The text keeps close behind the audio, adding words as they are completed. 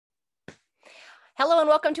Hello and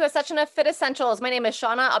welcome to a session of Fit Essentials. My name is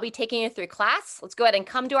Shauna. I'll be taking you through class. Let's go ahead and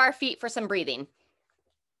come to our feet for some breathing.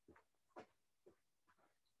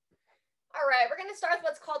 All right, we're going to start with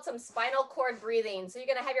what's called some spinal cord breathing. So you're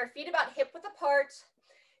going to have your feet about hip width apart.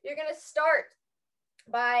 You're going to start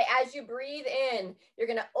by, as you breathe in, you're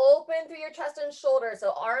going to open through your chest and shoulders.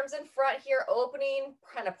 So arms in front here, opening,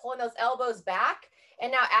 kind of pulling those elbows back.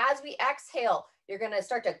 And now as we exhale, you're going to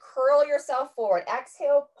start to curl yourself forward.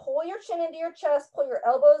 Exhale, pull your chin into your chest, pull your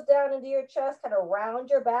elbows down into your chest, kind of round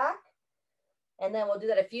your back. And then we'll do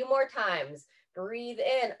that a few more times. Breathe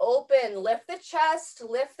in, open, lift the chest,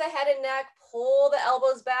 lift the head and neck, pull the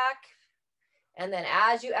elbows back. And then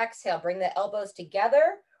as you exhale, bring the elbows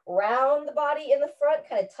together, round the body in the front,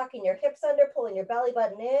 kind of tucking your hips under, pulling your belly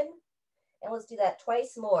button in. And let's do that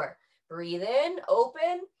twice more. Breathe in,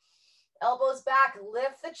 open, elbows back,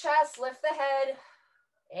 lift the chest, lift the head,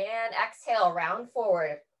 and exhale, round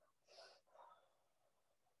forward.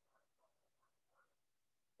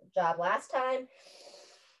 Good job last time.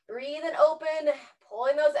 Breathe and open,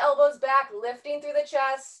 pulling those elbows back, lifting through the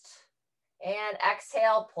chest, and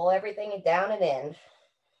exhale, pull everything down and in.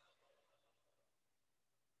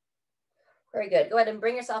 Very good. Go ahead and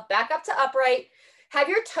bring yourself back up to upright. Have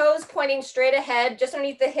your toes pointing straight ahead, just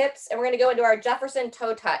underneath the hips, and we're going to go into our Jefferson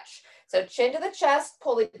toe touch. So chin to the chest,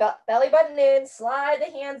 pull the belly button in, slide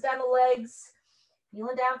the hands down the legs,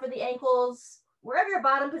 feeling down for the ankles, wherever your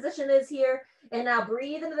bottom position is here. And now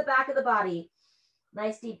breathe into the back of the body.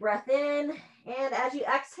 Nice deep breath in. And as you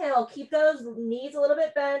exhale, keep those knees a little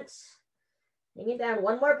bit bent. Hanging down.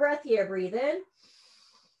 One more breath here. Breathe in.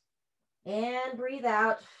 And breathe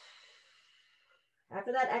out.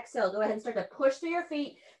 After that exhale, go ahead and start to push through your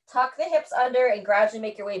feet. Tuck the hips under and gradually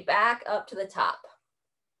make your way back up to the top.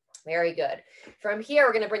 Very good. From here,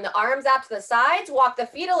 we're going to bring the arms out to the sides, walk the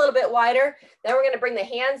feet a little bit wider. Then we're going to bring the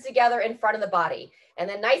hands together in front of the body. And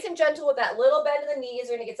then nice and gentle with that little bend in the knees,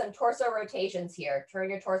 you're going to get some torso rotations here.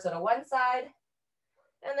 Turn your torso to one side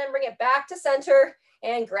and then bring it back to center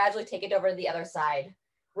and gradually take it over to the other side.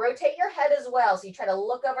 Rotate your head as well. So you try to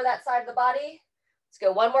look over that side of the body. Let's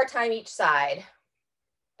go one more time each side.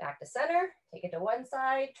 Back to center, take it to one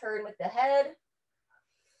side, turn with the head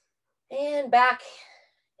and back.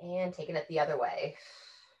 And taking it the other way.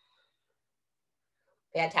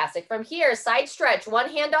 Fantastic. From here, side stretch, one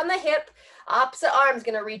hand on the hip, opposite arm's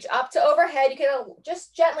gonna reach up to overhead. You can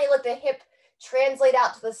just gently let the hip translate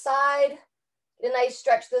out to the side. Get a nice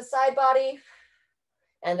stretch to the side body.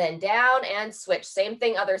 And then down and switch. Same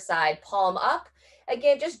thing, other side, palm up.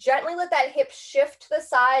 Again, just gently let that hip shift to the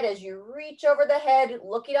side as you reach over the head,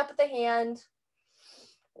 looking up at the hand.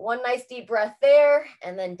 One nice deep breath there,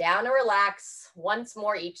 and then down and relax once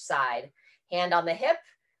more each side. Hand on the hip,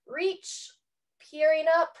 reach, peering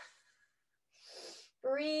up,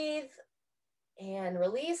 breathe, and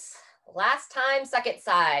release. Last time, second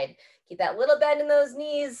side. Keep that little bend in those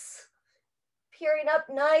knees, peering up,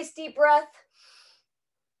 nice deep breath,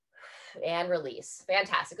 and release.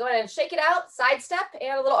 Fantastic. Go ahead and shake it out, side step,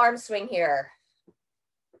 and a little arm swing here.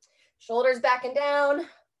 Shoulders back and down.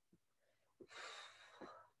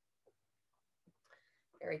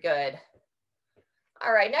 Very good.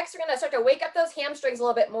 All right, next we're going to start to wake up those hamstrings a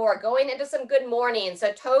little bit more, going into some good morning.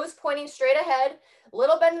 So toes pointing straight ahead,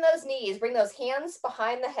 little bend in those knees, bring those hands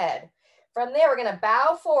behind the head. From there, we're going to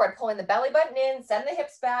bow forward, pulling the belly button in, send the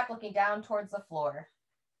hips back, looking down towards the floor.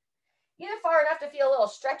 Either far enough to feel a little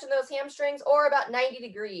stretch in those hamstrings or about 90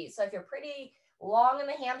 degrees. So if you're pretty long in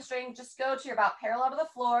the hamstring, just go to your about parallel to the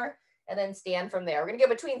floor and then stand from there. We're going to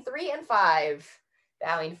go between 3 and 5,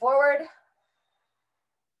 bowing forward.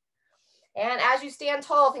 And as you stand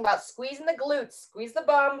tall, think about squeezing the glutes, squeeze the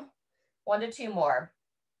bum. 1 to 2 more.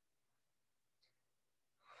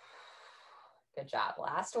 Good job.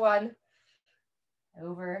 Last one.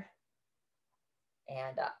 Over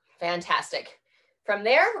and up. Fantastic. From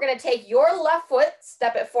there, we're going to take your left foot,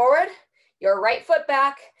 step it forward, your right foot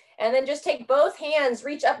back, and then just take both hands,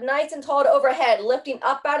 reach up nice and tall to overhead, lifting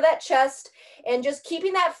up out of that chest, and just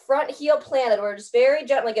keeping that front heel planted. We're just very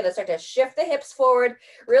gently going to start to shift the hips forward,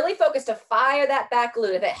 really focus to fire that back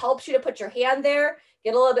glute. If it helps you to put your hand there,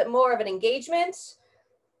 get a little bit more of an engagement.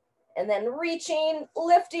 And then reaching,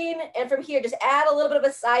 lifting, and from here, just add a little bit of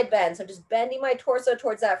a side bend. So just bending my torso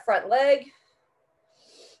towards that front leg.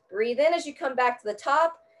 Breathe in as you come back to the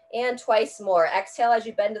top, and twice more. Exhale as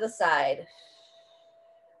you bend to the side.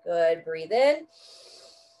 Good, breathe in,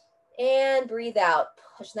 and breathe out.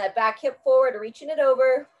 Pushing that back hip forward, reaching it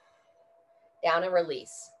over, down and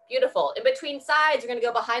release. Beautiful. In between sides, you're gonna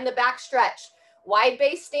go behind the back stretch. Wide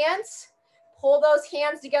base stance, pull those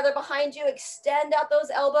hands together behind you, extend out those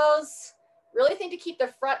elbows, Really think to keep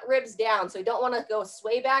the front ribs down, so you don't want to go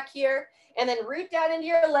sway back here. And then root down into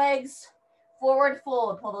your legs, forward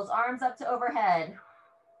fold. Pull those arms up to overhead.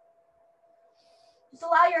 Just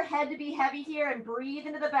allow your head to be heavy here and breathe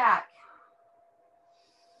into the back.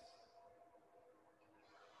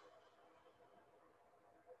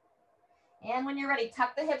 And when you're ready,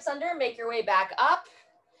 tuck the hips under, make your way back up.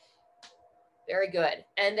 Very good.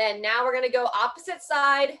 And then now we're going to go opposite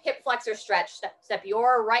side, hip flexor stretch. Step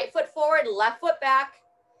your right foot forward, left foot back.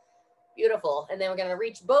 Beautiful. And then we're going to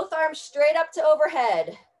reach both arms straight up to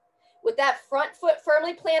overhead. With that front foot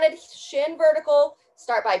firmly planted, shin vertical,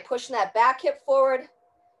 start by pushing that back hip forward,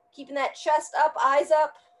 keeping that chest up, eyes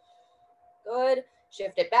up. Good.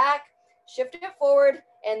 Shift it back, shift it forward,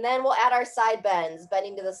 and then we'll add our side bends.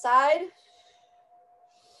 Bending to the side.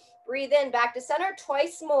 Breathe in, back to center,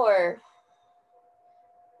 twice more.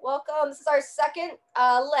 Welcome. This is our second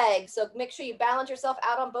leg, so make sure you balance yourself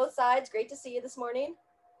out on both sides. Great to see you this morning.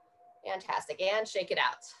 Fantastic. And shake it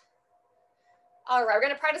out. All right, we're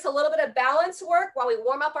going to practice a little bit of balance work while we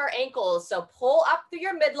warm up our ankles. So pull up through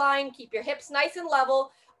your midline, keep your hips nice and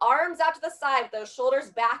level, arms out to the side with those shoulders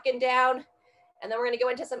back and down. And then we're going to go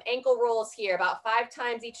into some ankle rolls here, about 5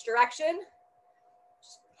 times each direction.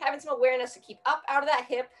 Just having some awareness to keep up out of that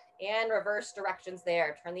hip and reverse directions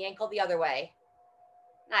there. Turn the ankle the other way.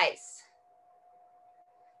 Nice.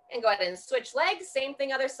 And go ahead and switch legs. Same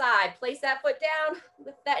thing, other side. Place that foot down,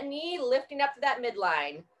 lift that knee, lifting up to that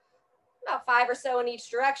midline. About 5 or so in each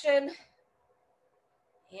direction.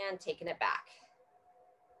 And taking it back.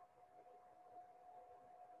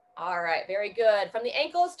 All right, very good. From the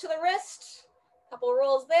ankles to the wrist. Couple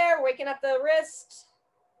rolls there, waking up the wrist.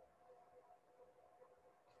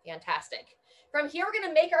 Fantastic. From here, we're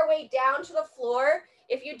gonna make our way down to the floor.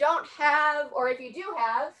 If you don't have, or if you do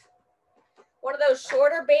have, one of those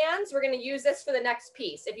shorter bands, we're gonna use this for the next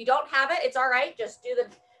piece. If you don't have it, it's all right. Just do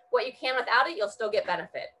what you can without it, you'll still get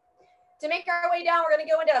benefit. To make our way down, we're gonna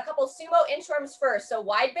go into a couple sumo inchworms first. So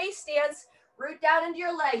wide base stance, root down into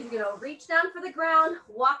your legs. You're gonna reach down for the ground,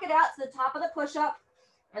 walk it out to the top of the push-up,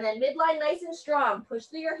 and then midline nice and strong. Push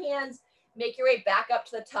through your hands, make your way back up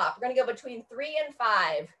to the top. We're gonna go between 3 and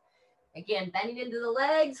 5. Again, bending into the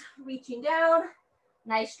legs, reaching down,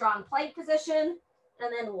 nice strong plank position,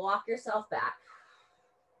 and then walk yourself back.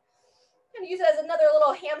 I'm gonna use it as another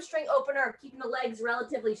little hamstring opener, keeping the legs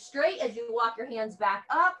relatively straight as you walk your hands back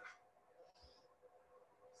up.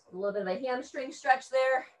 Just a little bit of a hamstring stretch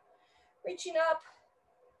there. Reaching up.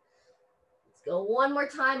 Let's go one more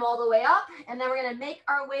time all the way up, and then we're gonna make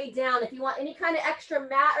our way down. If you want any kind of extra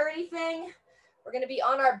mat or anything, we're gonna be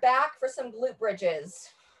on our back for some glute bridges.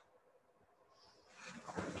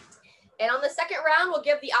 And on the second round, we'll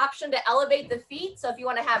give the option to elevate the feet. So if you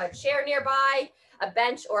want to have a chair nearby, a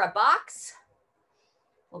bench, or a box,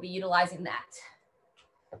 we'll be utilizing that.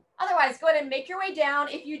 Otherwise, go ahead and make your way down.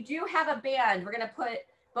 If you do have a band, we're going to put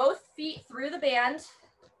both feet through the band.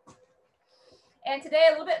 And today,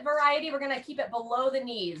 a little bit of variety. We're going to keep it below the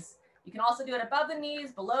knees. You can also do it above the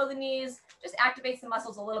knees, below the knees. Just activates the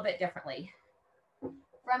muscles a little bit differently.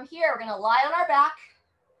 From here, we're going to lie on our back.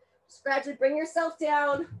 Just gradually bring yourself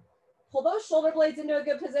down. Pull those shoulder blades into a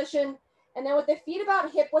good position. And then with the feet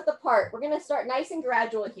about hip width apart, we're going to start nice and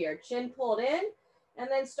gradual here. Chin pulled in, and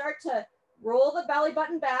then start to roll the belly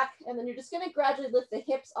button back. And then you're just going to gradually lift the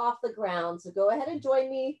hips off the ground. So go ahead and join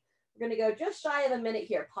me. We're going to go just shy of a minute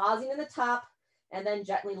here, pausing in the top and then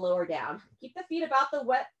gently lower down. Keep the feet about the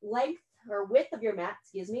length or width of your mat,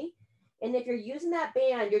 excuse me. And if you're using that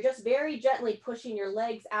band, you're just very gently pushing your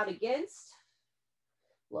legs out against,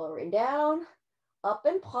 lowering down. Up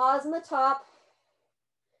and pause in the top,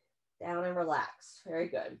 down and relax. Very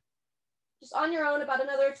good. Just on your own, about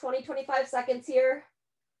another 20, 25 seconds here.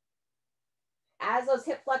 As those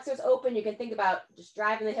hip flexors open, you can think about just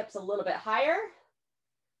driving the hips a little bit higher,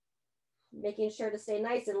 making sure to stay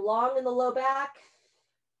nice and long in the low back.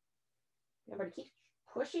 Remember to keep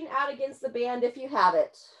pushing out against the band if you have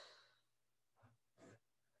it.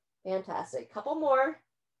 Fantastic. Couple more.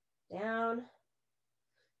 Down.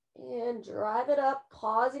 And drive it up,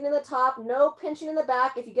 pausing in the top, no pinching in the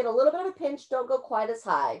back. If you get a little bit of a pinch, don't go quite as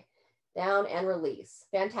high. Down and release.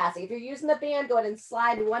 Fantastic. If you're using the band, go ahead and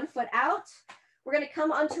slide one foot out. We're going to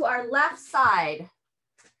come onto our left side.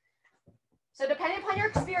 So depending upon your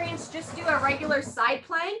experience, just do a regular side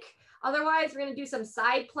plank. Otherwise, we're going to do some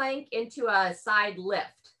side plank into a side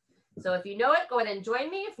lift. So if you know it, go ahead and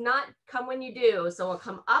join me. If not, come when you do. So we'll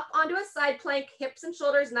come up onto a side plank, hips and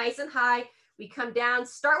shoulders nice and high. We come down,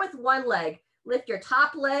 start with one leg. Lift your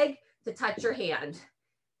top leg to touch your hand.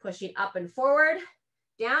 Pushing up and forward.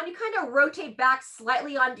 Down, you kind of rotate back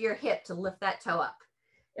slightly onto your hip to lift that toe up.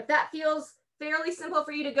 If that feels fairly simple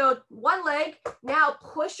for you to go one leg. Now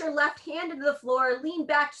push your left hand into the floor, lean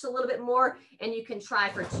back just a little bit more, and you can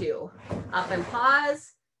try for 2. Up and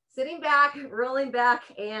pause, sitting back, rolling back,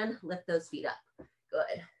 and lift those feet up.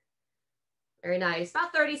 Good. Very nice.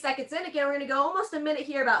 About 30 seconds in. Again, we're going to go almost a minute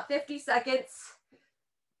here, about 50 seconds.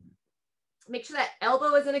 Make sure that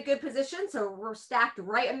elbow is in a good position, so we're stacked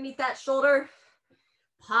right underneath that shoulder.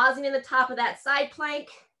 Pausing in the top of that side plank.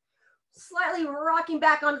 Slightly rocking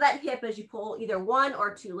back onto that hip as you pull either 1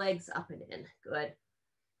 or 2 legs up and in. Good.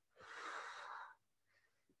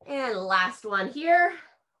 And last one here.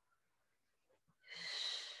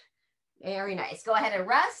 Very nice. Go ahead and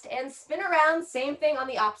rest and spin around. Same thing on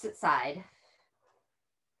the opposite side.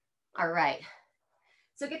 All right.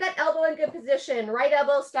 So get that elbow in good position. Right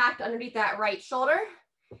elbow stacked underneath that right shoulder.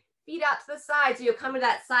 Feet out to the side. So you'll come to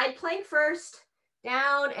that side plank first.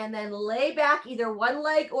 Down, and then lay back either 1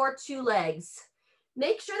 leg or 2 legs.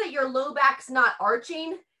 Make sure that your low back's not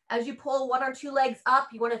arching. As you pull 1 or 2 legs up,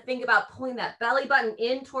 you want to think about pulling that belly button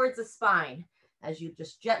in towards the spine as you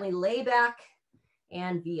just gently lay back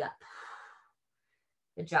and V up.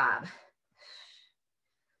 Good job.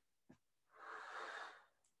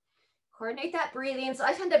 Coordinate that breathing. So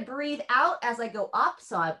I tend to breathe out as I go up.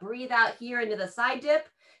 So I breathe out here into the side dip.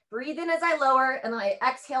 Breathe in as I lower, and then I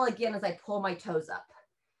exhale again as I pull my toes up.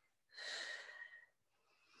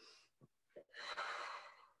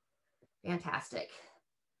 Fantastic.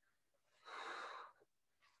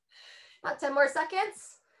 About 10 more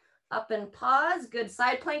seconds. Up and pause. Good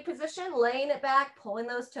side plank position. Laying it back, pulling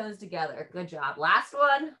those toes together. Good job. Last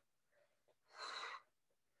one.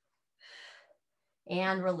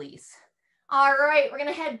 And release. All right, we're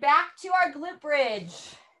going to head back to our glute bridge.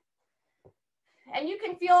 And you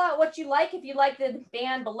can feel out what you like. If you like the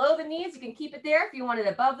band below the knees, you can keep it there. If you want it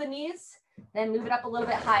above the knees, then move it up a little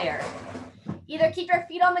bit higher. Either keep your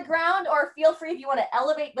feet on the ground or feel free if you want to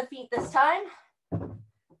elevate the feet this time.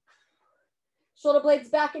 Shoulder blades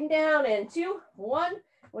back and down in 2, 1.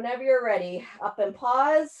 Whenever you're ready, up and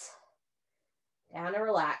pause, down and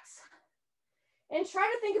relax. And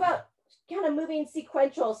try to think about kind of moving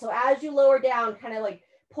sequential. So as you lower down, kind of like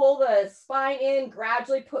pull the spine in,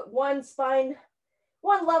 gradually put one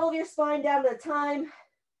level of your spine down at a time.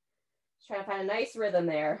 Just trying to find a nice rhythm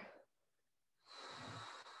there.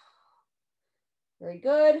 Very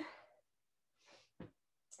good.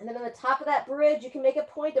 And then on the top of that bridge, you can make a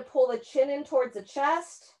point to pull the chin in towards the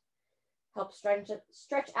chest. Help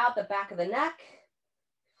stretch out the back of the neck.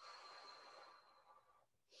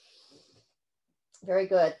 Very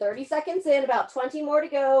good. 30 seconds in, about 20 more to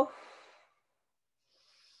go.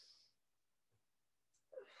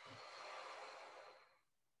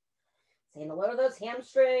 Saying hello to those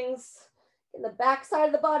hamstrings. In the back side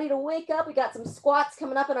of the body to wake up. We got some squats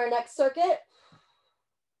coming up in our next circuit.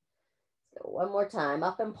 Let's go one more time.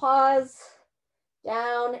 Up and pause.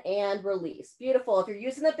 Down and release. Beautiful. If you're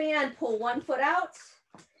using the band, pull 1 foot out.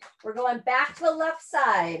 We're going back to the left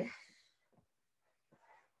side.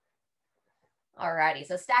 Alrighty,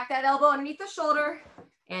 so stack that elbow underneath the shoulder.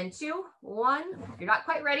 And 2, 1. If you're not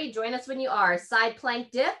quite ready, join us when you are. Side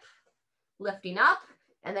plank dip, lifting up.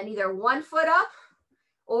 And then either 1 foot up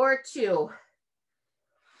or 2.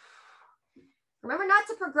 Remember not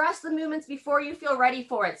to progress the movements before you feel ready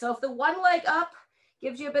for it. So if the 1 leg up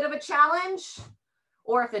gives you a bit of a challenge,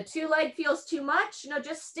 or if the 2 leg feels too much,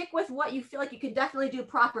 just stick with what you feel like you could definitely do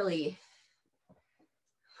properly.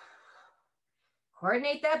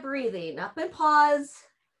 Coordinate that breathing. Up and pause,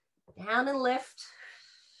 down and lift.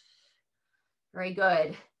 Very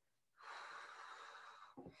good.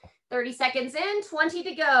 30 seconds in, 20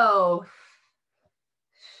 to go.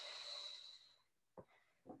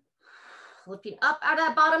 Lifting up out of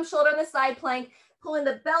that bottom shoulder on the side plank, pulling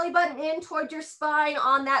the belly button in towards your spine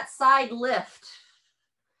on that side lift.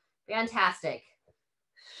 Fantastic.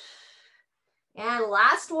 And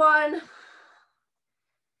last one,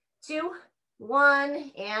 2,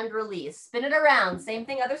 1, and release. Spin it around, same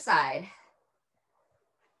thing other side.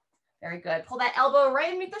 Very good. Pull that elbow right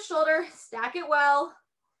underneath the shoulder, stack it well.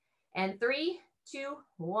 And 3, 2,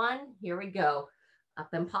 1, here we go. Up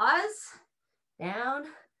and pause, down,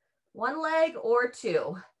 1 leg or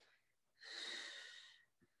 2.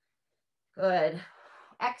 Good.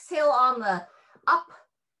 Exhale on the up.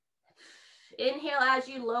 Inhale as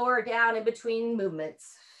you lower down in between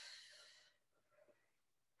movements.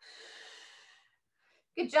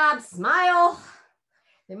 Good job, smile.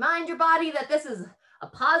 Remind your body that this is a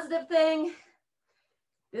positive thing.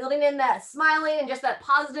 Building in that smiling and just that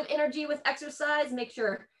positive energy with exercise. Make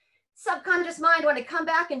your subconscious mind want to come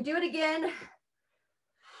back and do it again.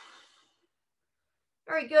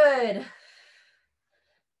 Very good.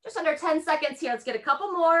 Just under 10 seconds here. Let's get a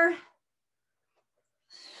couple more.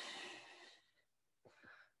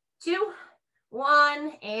 2,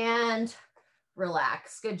 1, and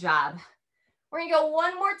relax. Good job. We're gonna go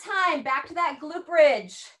one more time back to that glute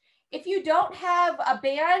bridge. If you don't have a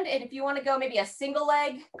band and if you wanna go maybe a single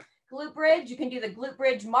leg glute bridge, you can do the glute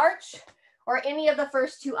bridge march or any of the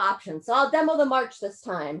first 2 options. So I'll demo the march this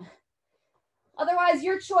time. Otherwise,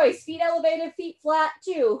 your choice, feet elevated, feet flat,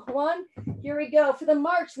 2, 1, here we go. For the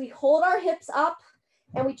march, we hold our hips up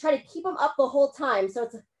and we try to keep them up the whole time. So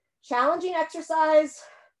it's a challenging exercise.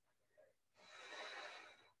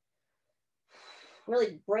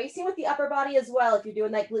 Really bracing with the upper body as well if you're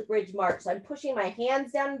doing that glute bridge march. So I'm pushing my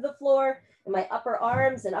hands down to the floor and my upper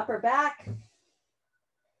arms and upper back.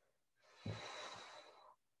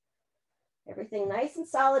 Everything nice and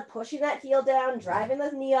solid, pushing that heel down, driving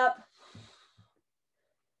the knee up.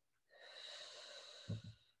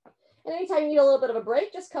 And anytime you need a little bit of a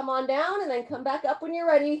break, just come on down and then come back up when you're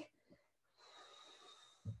ready.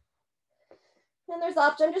 And there's the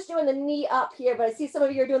option, I'm just doing the knee up here, but I see some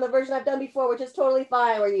of you are doing the version I've done before, which is totally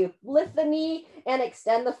fine, where you lift the knee and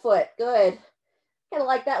extend the foot. Good. Kind of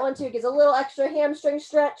like that one too, gives a little extra hamstring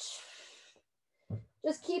stretch.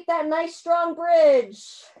 Just keep that nice strong bridge.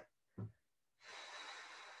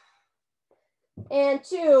 And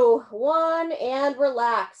 2, 1, and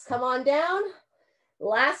relax. Come on down.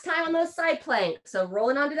 Last time on those side planks. So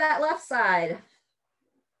rolling onto that left side.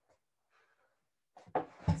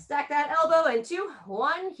 Stack that elbow in 2,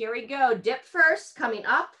 1, here we go. Dip first, coming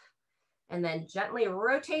up, and then gently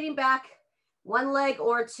rotating back, 1 leg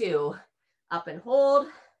or 2. Up and hold.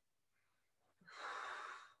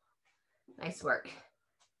 Nice work.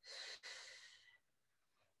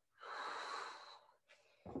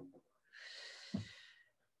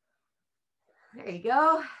 There you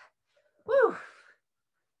go. Woo.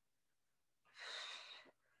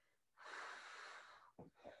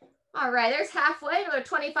 All right, there's halfway, another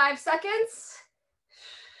 25 seconds.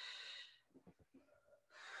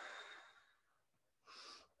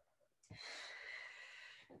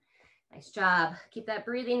 Nice job. Keep that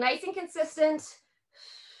breathing nice and consistent.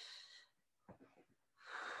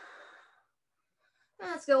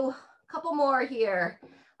 Let's go a couple more here.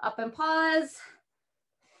 Up and pause.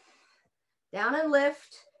 Down and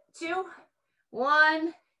lift. 2,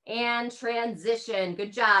 1, and transition.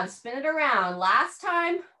 Good job. Spin it around. Last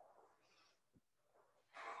time.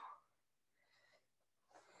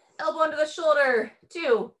 Elbow under the shoulder.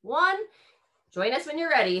 2, 1. Join us when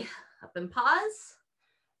you're ready. Up and pause.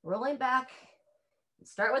 Rolling back.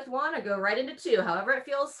 Start with 1 or go right into 2, however it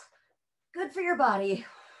feels good for your body.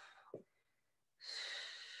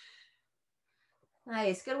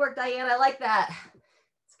 Nice. Good work, Diane. I like that.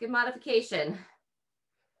 It's good modification.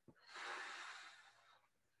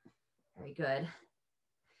 Very good.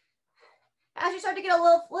 As you start to get a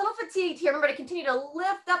little fatigued here, remember to continue to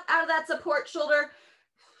lift up out of that support shoulder.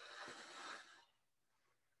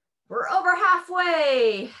 We're over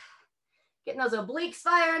halfway. Getting those obliques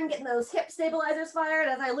firing, getting those hip stabilizers fired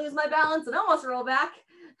as I lose my balance and almost roll back.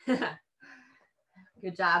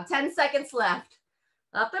 Good job. 10 seconds left.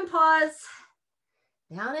 Up and pause.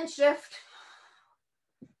 Down and shift.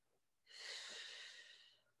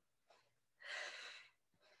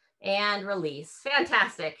 And release.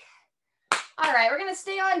 Fantastic. All right, we're going to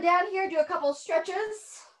stay on down here, do a couple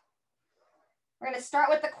stretches. We're going to start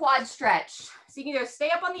with the quad stretch. So you can either stay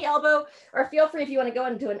up on the elbow or feel free if you want to go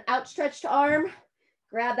into an outstretched arm,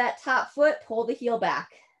 grab that top foot, pull the heel back.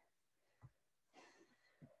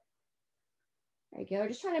 There you go.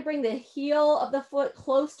 Just trying to bring the heel of the foot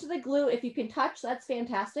close to the glute. If you can touch, that's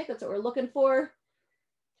fantastic. That's what we're looking for,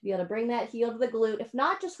 to be able to bring that heel to the glute. If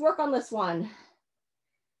not, just work on this one.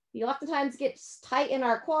 We oftentimes get tight in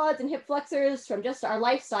our quads and hip flexors from just our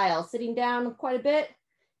lifestyle, sitting down quite a bit,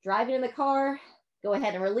 driving in the car. Go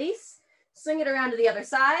ahead and release. Swing it around to the other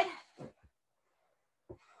side.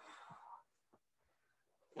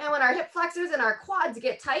 And when our hip flexors and our quads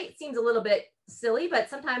get tight, it seems a little bit silly, but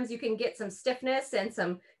sometimes you can get some stiffness and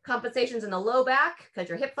some compensations in the low back because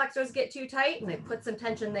your hip flexors get too tight and they put some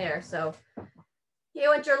tension there. So you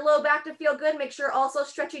want your low back to feel good. Make sure also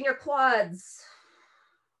stretching your quads.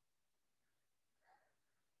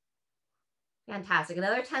 Fantastic.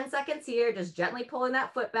 Another 10 seconds here, just gently pulling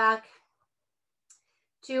that foot back.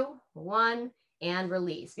 2, 1, and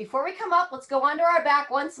release. Before we come up, let's go onto our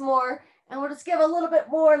back once more, and we'll just give a little bit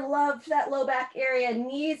more love to that low back area.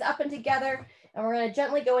 Knees up and together, and we're going to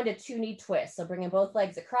gently go into 2 knee twists. So bringing both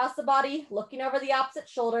legs across the body, looking over the opposite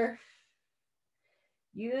shoulder.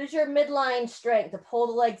 Use your midline strength to pull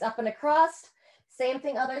the legs up and across. Same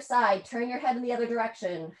thing other side. Turn your head in the other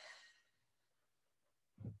direction.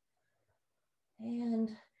 And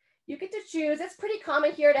you get to choose. It's pretty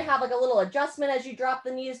common here to have like a little adjustment as you drop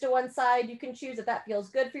the knees to one side. You can choose if that feels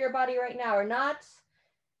good for your body right now or not.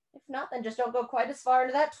 If not, then just don't go quite as far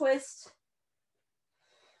into that twist.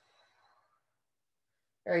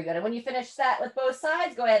 Very good. And when you finish that with both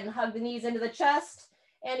sides, go ahead and hug the knees into the chest,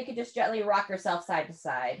 and you can just gently rock yourself side to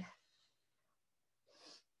side.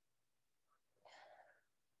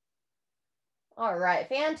 All right,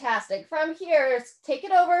 fantastic. From here, take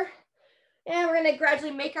it over, and we're going to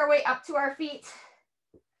gradually make our way up to our feet.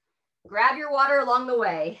 Grab your water along the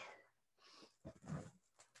way.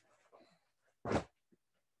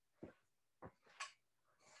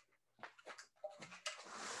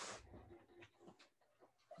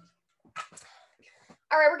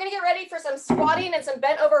 All right, we're gonna get ready for some squatting and some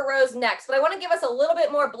bent over rows next, but I wanna give us a little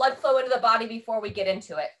bit more blood flow into the body before we get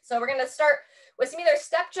into it. So we're gonna start with some either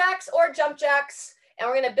step jacks or jump jacks, and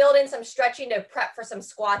we're gonna build in some stretching to prep for some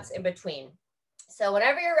squats in between. So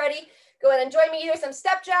whenever you're ready, go ahead and join me either some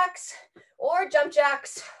step jacks or jump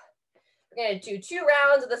jacks. We're gonna do 2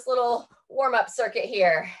 rounds of this little warm-up circuit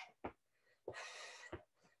here.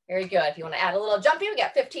 Very good. If you wanna add a little jumping, we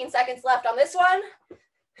got 15 seconds left on this one.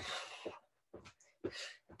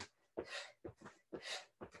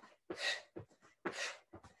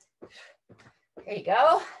 There you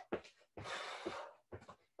go.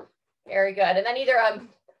 Very good. And then either a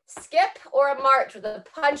skip or a march with a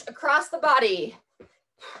punch across the body.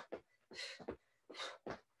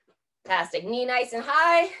 Fantastic. Knee nice and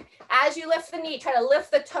high. As you lift the knee, try to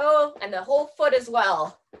lift the toe and the whole foot as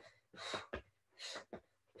well.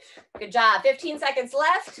 Good job. 15 seconds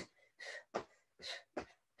left.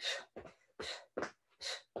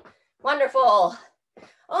 Wonderful.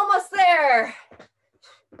 Almost there.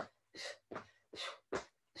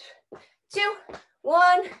 2,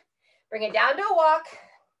 1. Bring it down to a walk.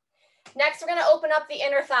 Next, we're going to open up the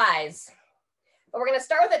inner thighs. But we're going to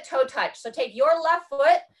start with a toe touch. So take your left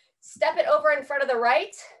foot, step it over in front of the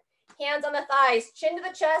right, hands on the thighs, chin to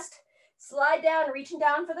the chest, slide down, reaching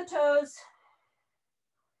down for the toes.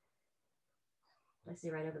 I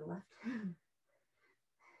see right over the left. And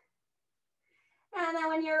then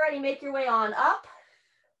when you're ready, make your way on up.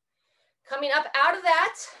 Coming up out of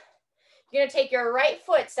that, you're gonna take your right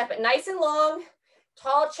foot, step it nice and long,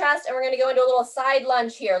 tall chest, and we're gonna go into a little side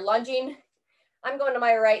lunge here, lunging. I'm going to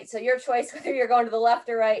my right, so your choice whether you're going to the left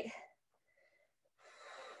or right.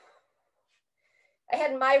 I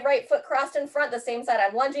had my right foot crossed in front, the same side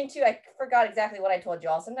I'm lunging to. I forgot exactly what I told you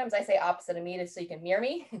all. Sometimes I say opposite of me just so you can mirror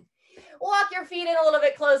me. Walk your feet in a little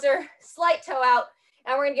bit closer, slight toe out,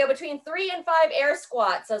 and we're gonna go between 3 and 5 air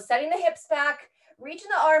squats. So setting the hips back, reaching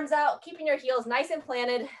the arms out, keeping your heels nice and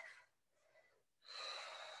planted.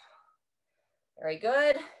 Very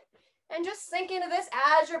good. And just sink into this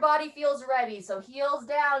as your body feels ready. So heels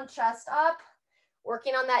down, chest up,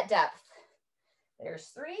 working on that depth. There's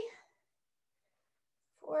 3,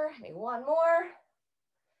 4, maybe 1 more.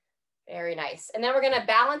 Very nice. And then we're gonna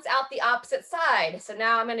balance out the opposite side. So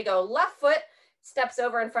now I'm gonna go left foot, steps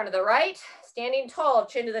over in front of the right, standing tall,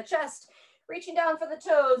 chin to the chest, reaching down for the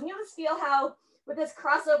toes. And you'll just feel how with this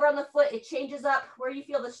crossover on the foot, it changes up where you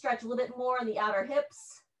feel the stretch a little bit more in the outer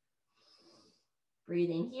hips.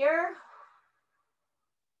 Breathing here.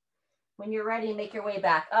 When you're ready, make your way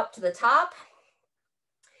back up to the top.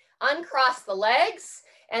 Uncross the legs.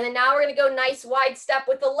 And then now we're gonna go nice wide step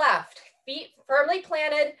with the left. Feet firmly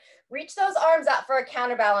planted. Reach those arms out for a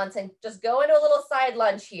counterbalance and just go into a little side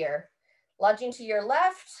lunge here. Lunging to your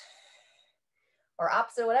left or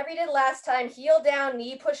opposite, whatever you did last time. Heel down,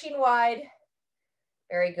 knee pushing wide.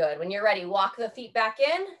 Very good. When you're ready, walk the feet back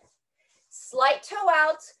in. Slight toe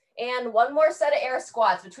out. And 1 more set of air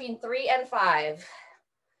squats between 3 and 5.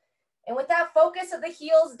 And with that focus of the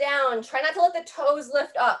heels down, try not to let the toes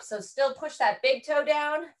lift up. So still push that big toe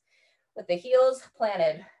down with the heels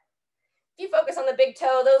planted. If you focus on the big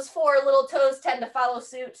toe, those 4 little toes tend to follow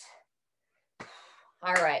suit.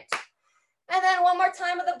 All right. And then 1 more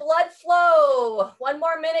time with the blood flow. 1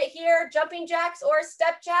 more minute here, jumping jacks or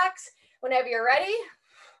step jacks, whenever you're ready.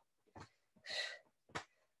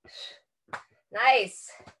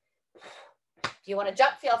 Nice. If you want to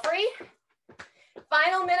jump, feel free.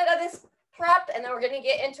 Final minute of this prep, and then we're going to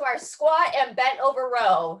get into our squat and bent over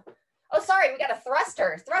row. Oh, sorry, we got a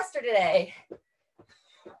thruster today. So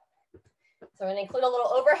we're going to include a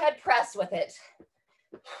little overhead press with it.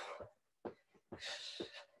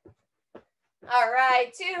 All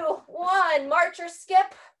right, 2, 1, march or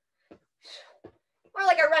skip. Or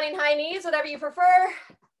like a running high knees, whatever you prefer.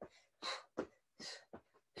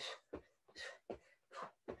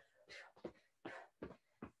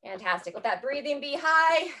 Fantastic. Let that breathing be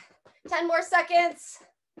high. 10 more seconds.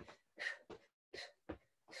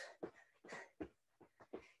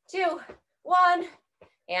 2, 1,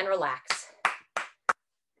 and relax.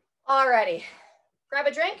 Alrighty, grab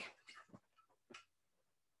a drink.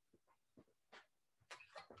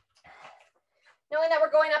 Knowing that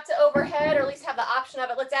we're going up to overhead, or at least have the option of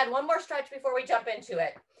it, let's add one more stretch before we jump into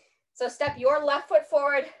it. So step your left foot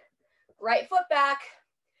forward, right foot back.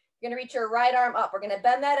 You're gonna reach your right arm up. We're gonna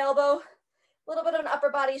bend that elbow, a little bit of an upper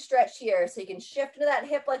body stretch here. So you can shift into that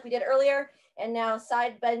hip like we did earlier, and now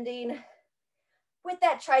side bending with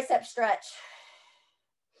that tricep stretch.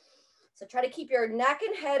 So try to keep your neck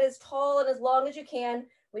and head as tall and as long as you can.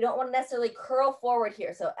 We don't want to necessarily curl forward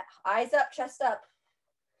here. So eyes up, chest up.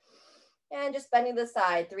 And just bending the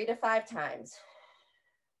side 3 to 5 times.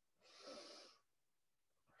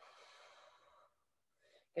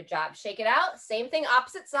 Good job. Shake it out. Same thing,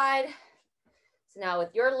 opposite side. So now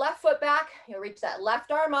with your left foot back, you'll reach that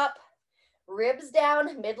left arm up, ribs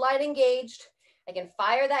down, midline engaged. Again,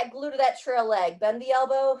 fire that glute to that trail leg. Bend the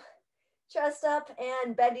elbow, chest up,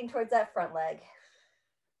 and bending towards that front leg.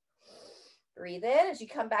 Breathe in as you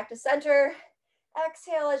come back to center.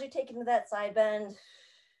 Exhale as you take into that side bend.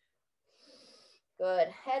 Good.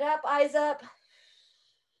 Head up, eyes up.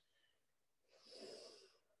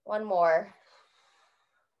 One more.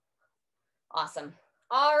 Awesome.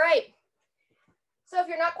 All right. So if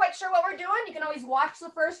you're not quite sure what we're doing, you can always watch the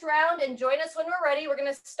first round and join us when we're ready. We're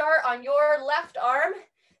going to start on your left arm.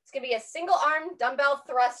 It's going to be a single arm dumbbell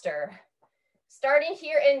thruster. Starting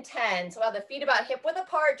here in 10. So we'll have the feet about hip width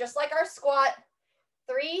apart, just like our squat.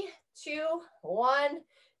 3, 2, 1.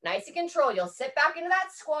 Nice and controlled. You'll sit back into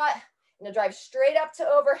that squat. And you'll drive straight up to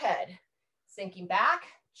overhead. Sinking back,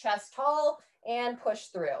 chest tall, and push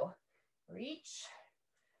through. Reach.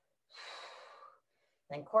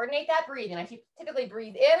 Then coordinate that breathing. I typically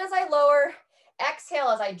breathe in as I lower. Exhale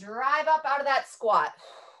as I drive up out of that squat.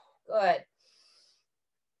 Good.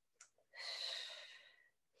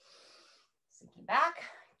 Sinking back,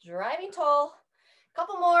 driving tall.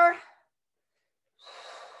 Couple more.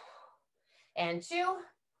 And 2,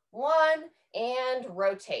 1. And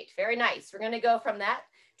rotate. Very nice. We're going to go from that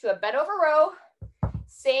to a bent over row.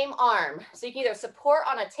 Same arm. So you can either support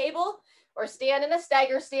on a table or stand in a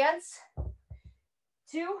stagger stance.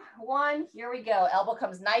 2, 1. Here we go. Elbow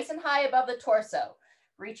comes nice and high above the torso.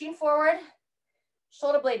 Reaching forward.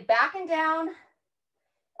 Shoulder blade back and down.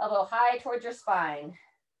 Elbow high towards your spine.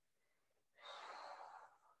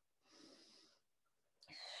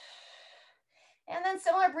 And then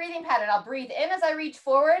similar breathing pattern. I'll breathe in as I reach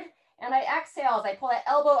forward. And I exhale as I pull that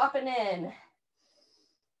elbow up and in.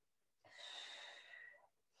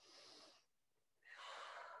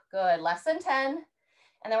 Good, less than 10.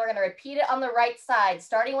 And then we're gonna repeat it on the right side,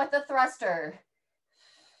 starting with the thruster.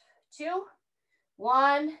 2,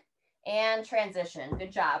 1, and transition.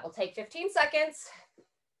 Good job. We'll take 15 seconds.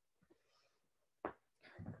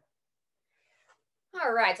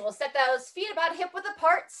 All right, so we'll set those feet about hip width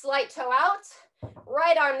apart, slight toe out.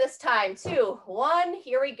 Right arm this time, 2, 1,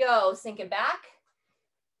 here we go, sinking back.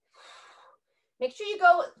 Make sure you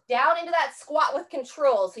go down into that squat with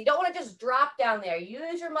control. So you don't want to just drop down there.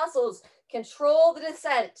 Use your muscles, control the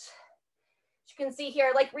descent. As you can see here,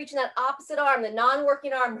 I like reaching that opposite arm. The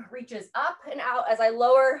non-working arm reaches up and out as I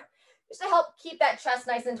lower, just to help keep that chest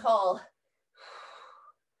nice and tall.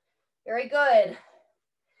 Very good. And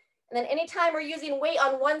then anytime we're using weight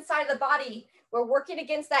on one side of the body, we're working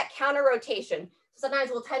against that counter rotation.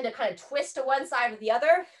 Sometimes we'll tend to kind of twist to one side or the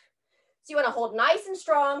other. So you want to hold nice and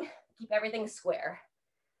strong, keep everything square.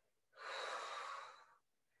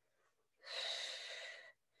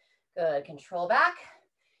 Good, control back.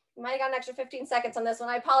 You might have got an extra 15 seconds on this one.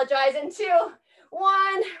 I apologize. In 2,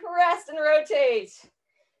 1, rest and rotate.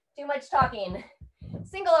 Too much talking.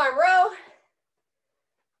 Single arm row.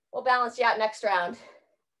 We'll balance you out next round.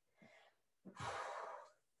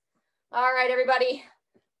 All right, everybody.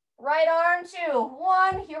 Right arm, 2,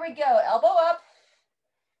 1, here we go. Elbow up,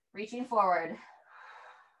 reaching forward.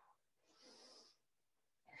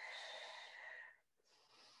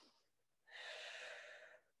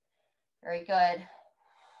 Very good.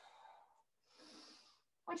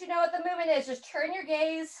 Once you know what the movement is, just turn your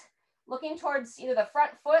gaze, looking towards either the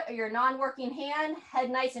front foot or your non-working hand,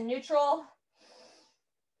 head nice and neutral.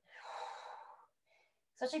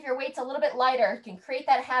 Especially if your weight's a little bit lighter, you can create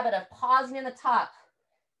that habit of pausing in the top.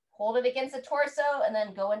 Hold it against the torso and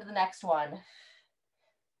then go into the next one.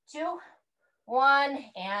 2, 1,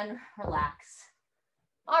 and relax.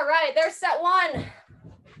 All right, there's set 1. We're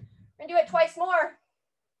gonna do it twice more.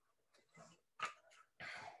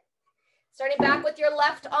 Starting back with your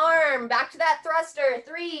left arm, back to that thruster.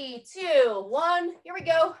 3, 2, 1, here we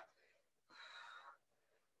go.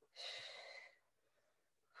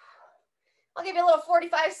 I'll give you a little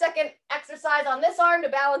 45-second exercise on this arm to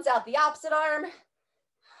balance out the opposite arm.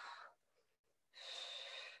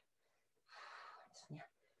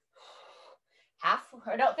 Half,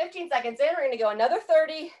 or no, 15 seconds in, we're gonna go another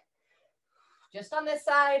 30, just on this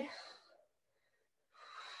side.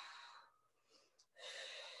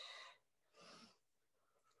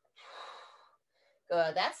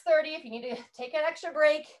 Good, that's 30 if you need to take an extra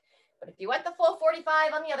break. But if you went the full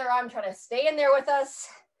 45 on the other arm, try to stay in there with us.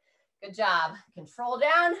 Good job. Control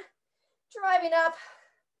down, driving up.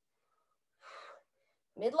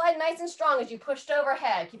 Midline nice and strong as you pushed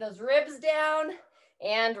overhead. Keep those ribs down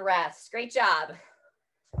and rest. Great job.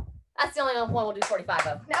 That's the only one we'll do 45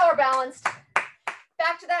 of. Now we're balanced.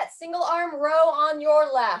 Back to that single arm row on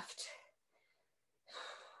your left.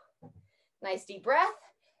 Nice deep breath.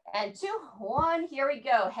 And 2, 1, here we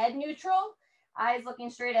go. Head neutral, eyes looking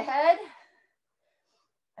straight ahead.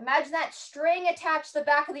 Imagine that string attached to the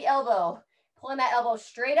back of the elbow, pulling that elbow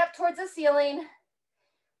straight up towards the ceiling,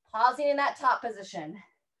 pausing in that top position.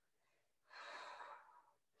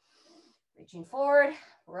 Reaching forward,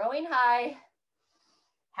 rowing high,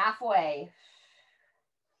 halfway.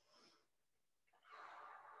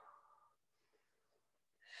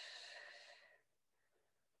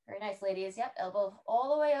 Very nice, ladies. Yep, elbow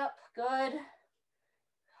all the way up. Good.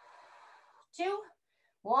 2,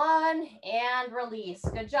 1, and release.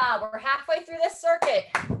 Good job. We're halfway through this circuit.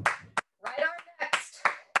 Right arm next.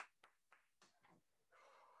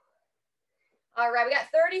 All right, we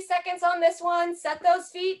got 30 seconds on this one. Set those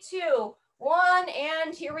feet. 2, 1,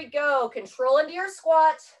 and here we go. Control into your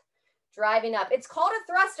squat. Driving up. It's called a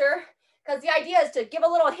thruster because the idea is to give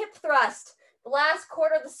a little hip thrust the last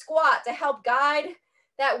quarter of the squat to help guide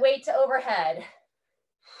that weight to overhead.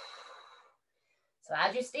 So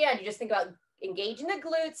as you stand, you just think about engaging the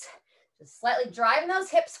glutes, just slightly driving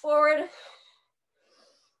those hips forward.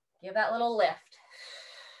 Give that little lift.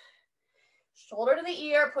 Shoulder to the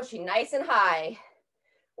ear, pushing nice and high.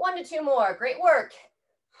 1 to 2 more, great work.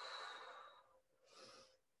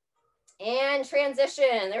 And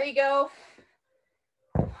transition, there you go.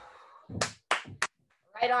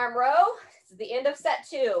 Right arm row, this is the end of set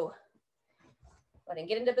 2. Go ahead and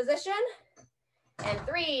get into position. And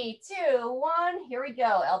 3, 2, 1, here we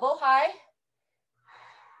go. Elbow high.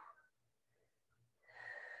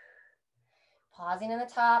 Pausing in the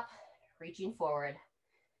top, reaching forward.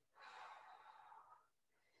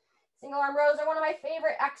 Single arm rows are one of my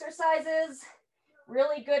favorite exercises.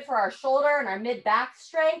 Really good for our shoulder and our mid-back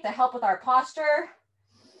strength to help with our posture.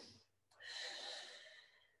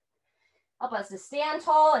 Help us to stand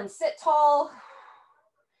tall and sit tall.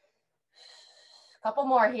 Couple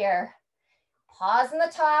more here. Pause in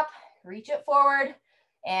the top, reach it forward,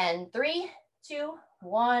 and 3, 2,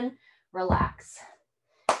 1, relax.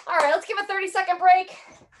 All right, let's give a 30-second break.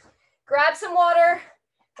 Grab some water.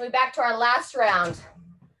 We'll be back to our last round.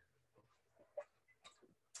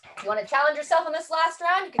 If you want to challenge yourself in this last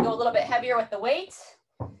round, you can go a little bit heavier with the weight.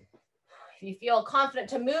 If you feel confident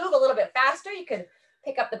to move a little bit faster, you could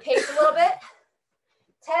pick up the pace a little bit.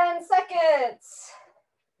 10 seconds.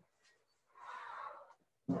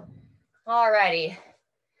 All righty.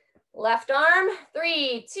 Left arm,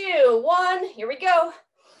 3, 2, 1, here we go.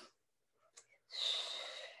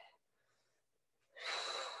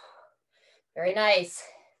 Very nice.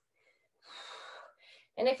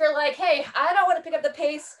 And if you're like, hey, I don't want to pick up the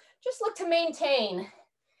pace, just look to maintain.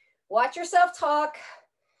 Watch yourself talk,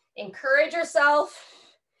 encourage yourself.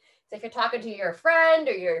 So if you're talking to your friend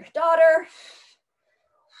or your daughter,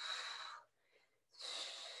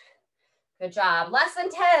 good job. Less than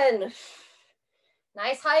 10.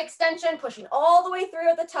 Nice high extension, pushing all the way through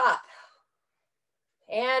at the top.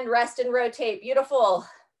 And rest and rotate, beautiful.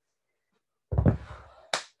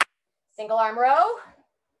 Single arm row.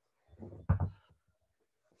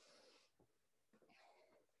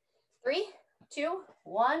 3, 2,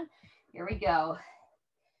 1, here we go.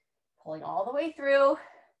 Pulling all the way through.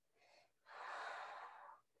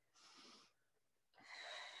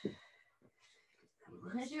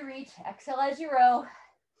 As you reach, exhale as you row.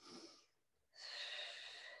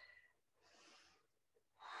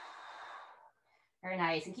 Very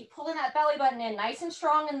nice, and keep pulling that belly button in nice and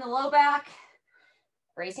strong in the low back.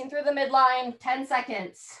 Bracing through the midline, 10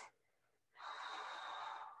 seconds.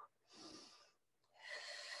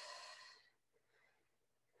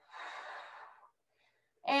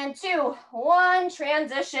 And 2, 1,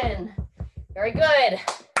 transition. Very good.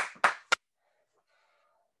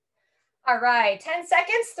 All right, 10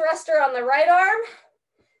 seconds, thruster on the right arm.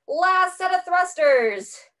 Last set of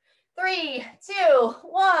thrusters. 3, 2,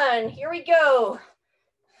 1, here we go.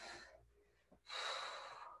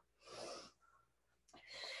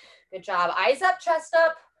 Good job. Eyes up, chest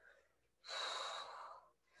up.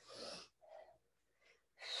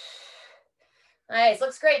 Nice,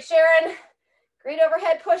 looks great, Sharon. Great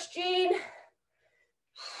overhead push, Jean.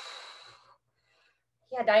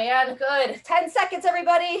 Yeah, Diane, good. 10 seconds,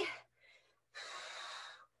 everybody.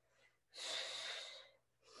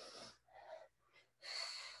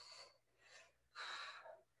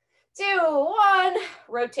 2, 1,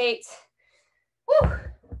 rotate. Woo.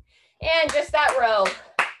 And just that row.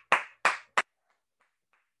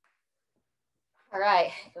 All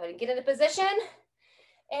right, go ahead and get into position.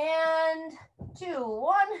 And 2,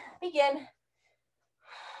 1, begin.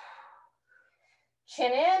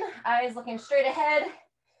 Chin in, eyes looking straight ahead,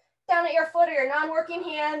 down at your foot or your non-working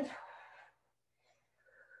hand.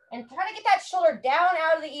 And try to get that shoulder down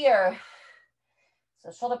out of the ear.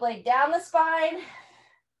 So shoulder blade down the spine.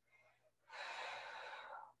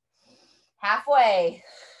 Halfway.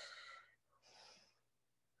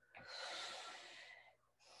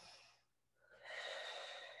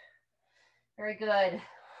 Very good.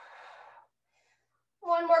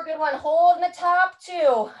 One more good one. Hold in the top.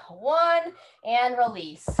 2, 1, and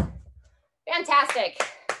release. Fantastic.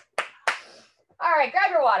 All right, grab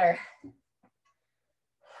your water.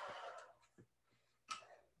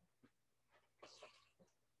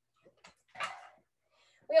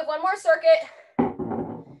 We have one more circuit.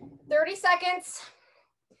 30 seconds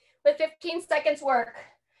with 15 seconds work.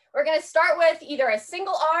 We're going to start with either a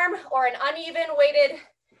single arm or an uneven weighted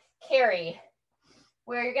carry,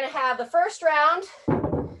 where you're going to have the first round,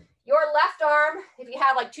 your left arm, if you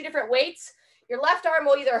have like 2 different weights, your left arm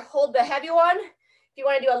will either hold the heavy one. If you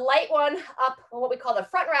want to do a light one up on what we call the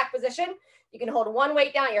front rack position, you can hold one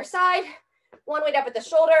weight down at your side, one weight up at the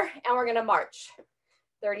shoulder, and we're going to march.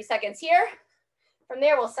 30 seconds here. From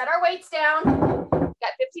there, we'll set our weights down.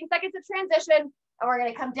 Got 15 seconds of transition, and we're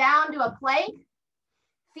going to come down to a plank,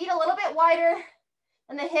 feet a little bit wider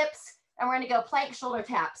than the hips, and we're going to go plank shoulder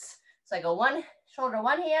taps. So I go one shoulder,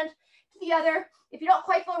 one hand to the other. If you don't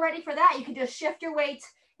quite feel ready for that, you can just shift your weight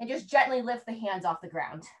and just gently lift the hands off the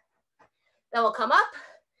ground. Then we'll come up,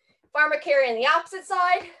 farmer carry on the opposite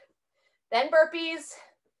side, then burpees,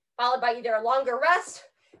 followed by either a longer rest,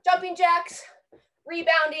 jumping jacks,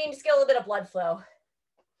 rebounding, just get a little bit of blood flow.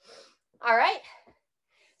 All right,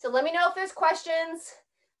 so let me know if there's questions.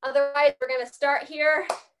 Otherwise, we're gonna start here,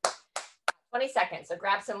 20 seconds. So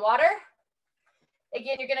grab some water.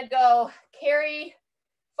 Again, you're gonna go carry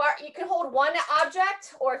far. You can hold one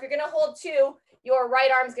object, or if you're gonna hold 2, your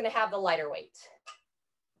right arm's gonna have the lighter weight.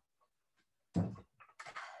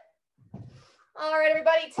 All right,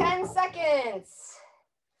 everybody, 10 seconds.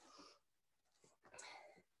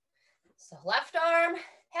 So left arm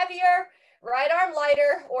heavier, right arm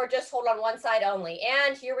lighter, or just hold on one side only.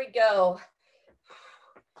 And here we go.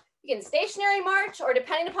 You can stationary march, or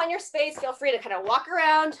depending upon your space, feel free to kind of walk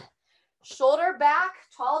around, shoulder back,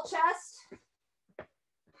 tall chest.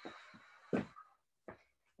 And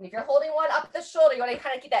if you're holding one up the shoulder, you want to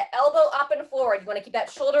kind of keep that elbow up and forward. You want to keep that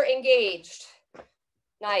shoulder engaged.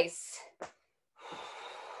 Nice.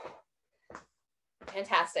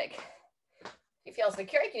 Fantastic. If you feel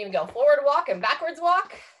secure, you can even go forward walk and backwards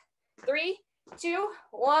walk. 3, 2,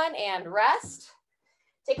 1, and rest.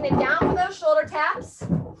 Taking it down for those shoulder taps.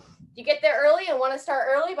 If you get there early and want to start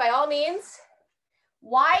early, by all means.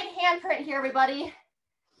 Wide handprint here, everybody.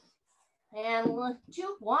 And 1,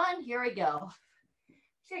 2, 1, here we go.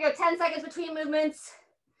 Just gonna go 10 seconds between movements.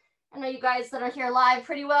 I know you guys that are here live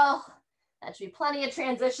pretty well. That should be plenty of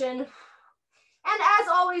transition. And as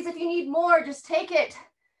always, if you need more, just take it.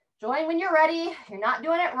 Join when you're ready. You're not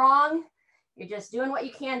doing it wrong. You're just doing what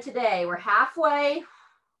you can today. We're halfway.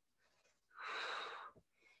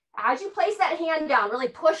 As you place that hand down, really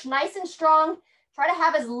push nice and strong. Try to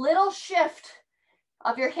have as little shift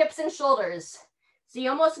of your hips and shoulders. So you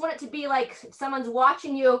almost want it to be like if someone's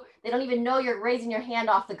watching you, they don't even know you're raising your hand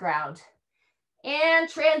off the ground. And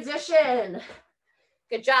transition.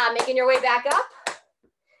 Good job, making your way back up.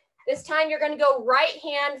 This time you're going to go right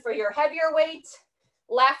hand for your heavier weight,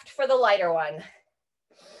 left for the lighter one.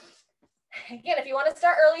 Again, if you want to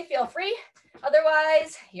start early, feel free.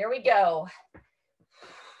 Otherwise, here we go.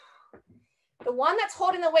 The one that's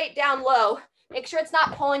holding the weight down low, make sure it's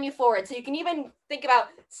not pulling you forward. So you can even think about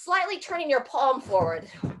slightly turning your palm forward.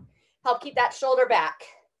 Help keep that shoulder back.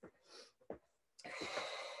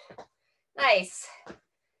 Nice.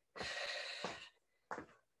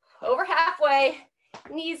 Over halfway,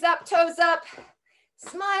 knees up, toes up,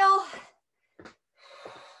 smile.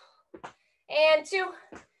 And 2,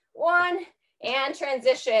 1, and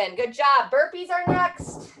transition. Good job. Burpees are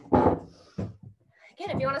next.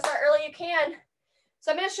 Again, if you want to start early, you can.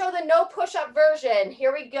 So I'm going to show the no push-up version.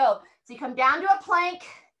 Here we go. So you come down to a plank,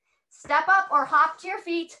 step up or hop to your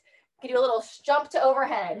feet. You can do a little jump to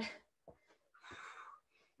overhead.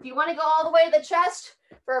 If you want to go all the way to the chest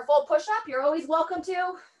for a full push-up, you're always welcome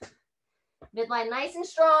to. Midline nice and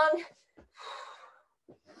strong.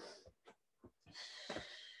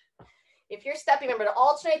 If you're stepping, remember to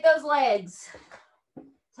alternate those legs.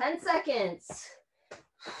 10 seconds.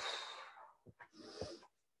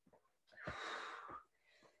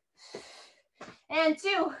 And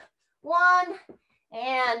 2, 1,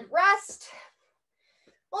 and rest.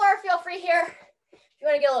 Or feel free here, if you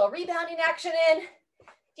want to get a little rebounding action in.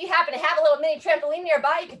 If you happen to have a little mini trampoline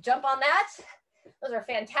nearby, you can jump on that. Those are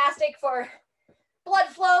fantastic for blood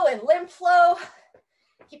flow and lymph flow.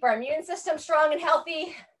 Keep our immune system strong and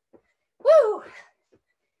healthy. Woo!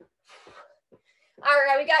 All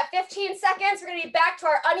right, we got 15 seconds. We're gonna be back to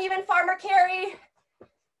our uneven farmer carry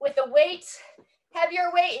with the weight,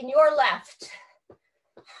 heavier weight in your left.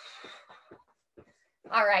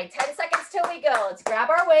 All right, 10 seconds till we go. Let's grab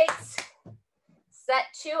our weights. Set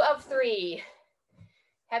 2 of 3.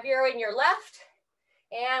 Heavier in your left,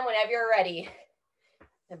 and whenever you're ready.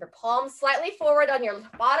 Remember, palms slightly forward on your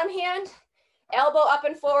bottom hand, elbow up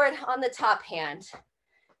and forward on the top hand.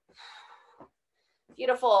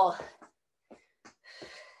 Beautiful.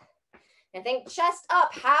 And think chest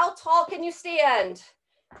up. How tall can you stand?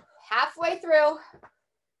 Halfway through.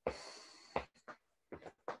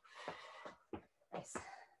 Nice.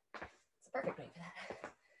 It's a perfect weight for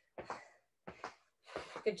that.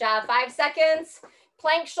 Good job. 5 seconds.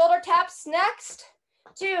 Plank shoulder taps next.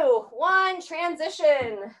 2, 1,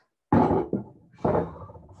 transition. All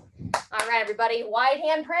right, everybody. Wide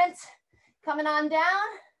hand print. Coming on down.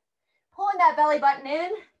 Pulling that belly button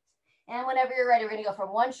in. And whenever you're ready, we're going to go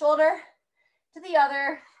from one shoulder to the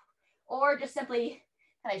other, or just simply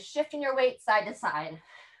kind of shifting your weight side to side.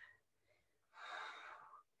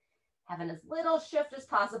 Having as little shift as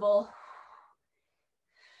possible.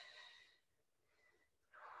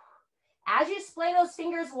 As you splay those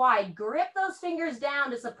fingers wide, grip those fingers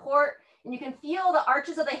down to support, and you can feel the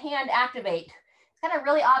arches of the hand activate. It's kind of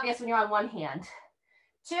really obvious when you're on one hand.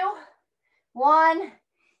 2, 1,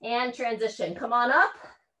 and transition. Come on up.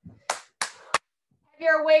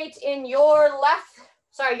 Your weight in your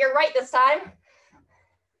your right this time.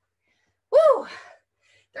 Woo!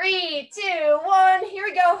 3, 2, 1, here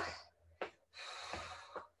we go.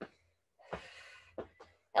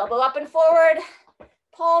 Elbow up and forward,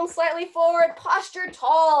 palm slightly forward, posture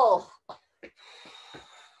tall.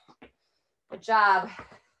 Good job.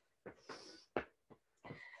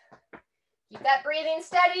 Keep that breathing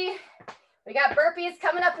steady. We got burpees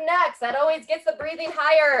coming up next. That always gets the breathing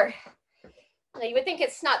higher. Now, you would think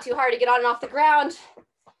it's not too hard to get on and off the ground.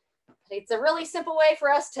 It's a really simple way for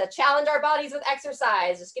us to challenge our bodies with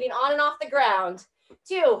exercise, just getting on and off the ground.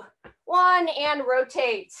 2, 1, and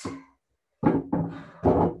rotate.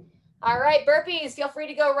 All right, burpees, feel free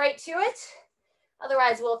to go right to it.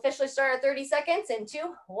 Otherwise, we'll officially start our 30 seconds in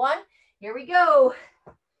 2, 1, here we go.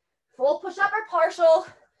 Full push-up or partial,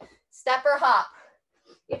 step or hop.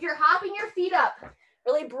 If you're hopping your feet up,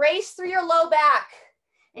 really brace through your low back.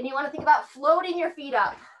 And you want to think about floating your feet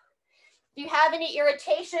up. If you have any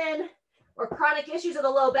irritation or chronic issues of the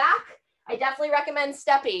low back, I definitely recommend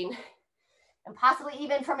stepping, and possibly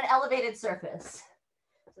even from an elevated surface.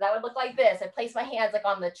 So that would look like this. I place my hands like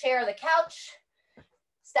on the chair or the couch.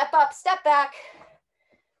 Step up, step back.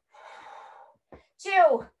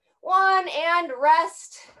 2, 1, and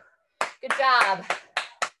rest. Good job.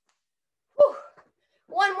 Whew.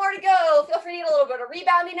 1 more to go. Feel free to get a little bit of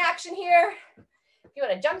rebounding action here. If you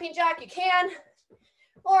want a jumping jack, you can.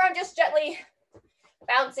 Or I'm just gently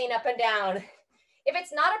bouncing up and down. If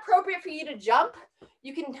it's not appropriate for you to jump,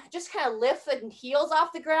 you can just kind of lift the heels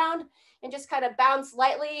off the ground and just kind of bounce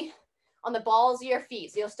lightly on the balls of your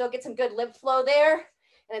feet. So you'll still get some good lymph flow there,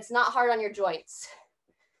 and it's not hard on your joints.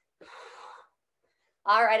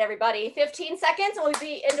 All right, everybody, 15 seconds, and we'll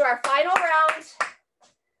be into our final round.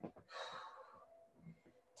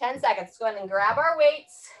 10 seconds. Let's go ahead and grab our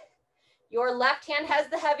weights. Your left hand has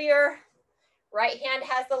the heavier, right hand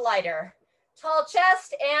has the lighter. Tall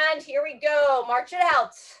chest, and here we go. March it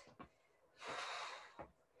out.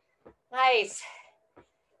 Nice.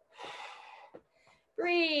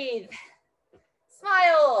 Breathe.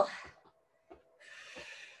 Smile.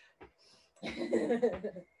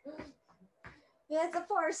 It's a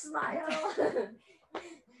forced smile.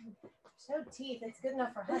 No teeth. It's good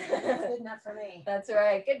enough for husband. It's good enough for me. That's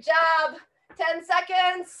right. Good job. 10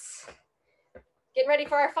 seconds. Getting ready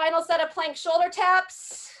for our final set of plank shoulder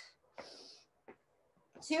taps.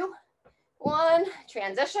 2, 1,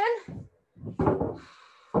 transition.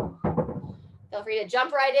 Feel free to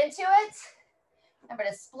jump right into it. Remember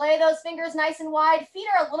to splay those fingers nice and wide. Feet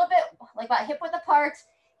are a little bit like about hip width apart.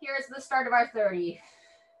 Here's the start of our 30.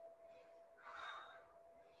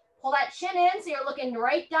 Pull that chin in so you're looking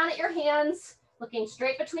right down at your hands, looking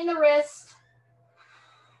straight between the wrists.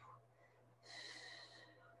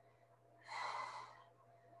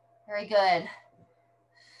 Very good.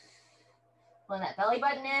 Pulling that belly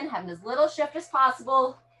button in, having as little shift as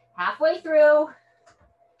possible. Halfway through.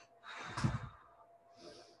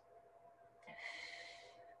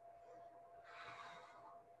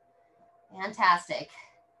 Fantastic.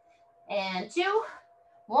 And 2,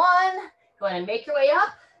 1. Go ahead and make your way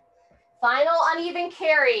up. Final uneven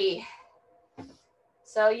carry.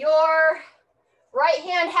 So your right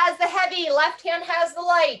hand has the heavy, left hand has the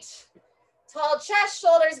light. Tall chest,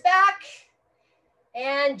 shoulders back.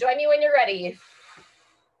 And join me when you're ready.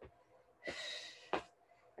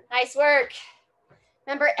 Nice work.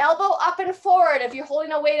 Remember, elbow up and forward if you're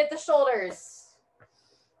holding a weight at the shoulders.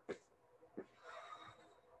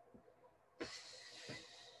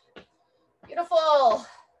 Beautiful.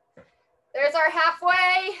 There's our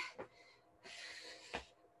halfway.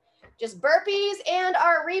 Just burpees and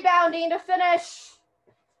our rebounding to finish.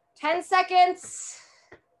 10 seconds.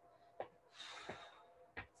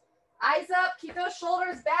 Eyes up, keep those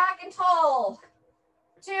shoulders back and tall.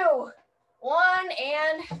 2, 1,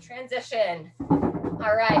 and transition.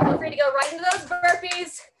 All right, feel free to go right into those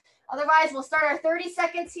burpees. Otherwise, we'll start our 30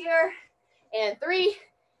 seconds here. And 3,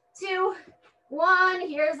 2, 1.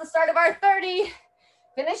 Here's the start of our 30.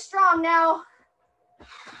 Finish strong now.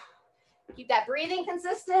 Keep that breathing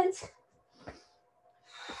consistent.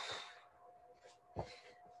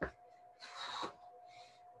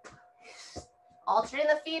 Alternate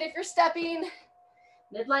the feet if you're stepping.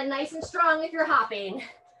 Midline nice and strong if you're hopping.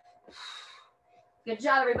 Good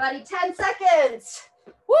job, everybody. 10 seconds.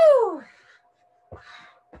 Woo!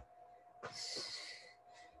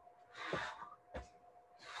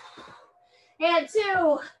 And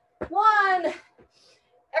 2, 1.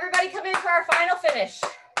 Everybody come in for our final finish.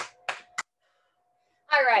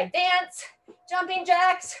 All right, dance, jumping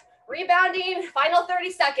jacks, rebounding, final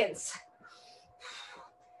 30 seconds.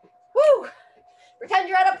 Woo! Pretend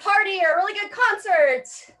you're at a party or a really good concert.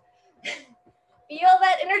 Feel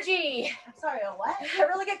that energy. I'm sorry, a what? A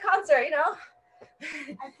really good concert, you know.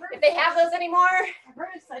 If they have those anymore, I've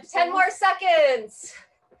heard of such 10 more seconds.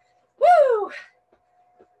 Woo!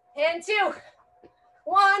 And 2,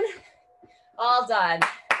 1. All done.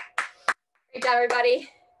 Great job, everybody.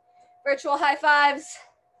 Virtual high fives.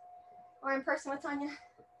 Or in person with Tanya.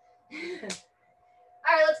 All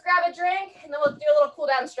right, let's grab a drink and then we'll do a little cool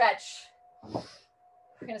down stretch.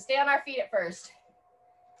 We're gonna stay on our feet at first.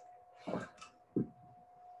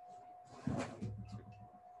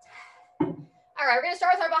 All right, we're gonna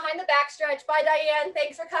start with our behind the back stretch. Bye, Diane,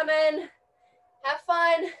 thanks for coming. Have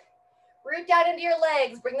fun. Root down into your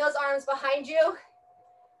legs. Bring those arms behind you.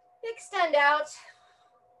 Extend out.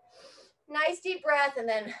 Nice deep breath and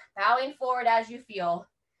then bowing forward as you feel.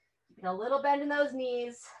 Keeping a little bend in those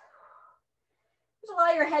knees. Just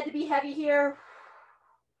allow your head to be heavy here.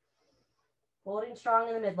 Holding strong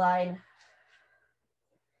in the midline.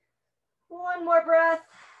 One more breath.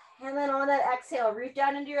 And then on that exhale, root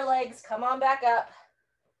down into your legs. Come on back up.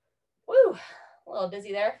 Woo, a little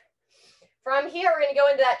dizzy there. From here, we're gonna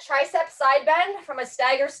go into that tricep side bend from a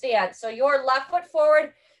stagger stance. So your left foot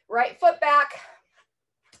forward, right foot back,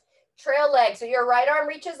 trail leg. So your right arm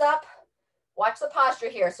reaches up. Watch the posture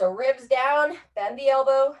here. So ribs down, bend the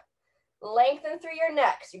elbow, lengthen through your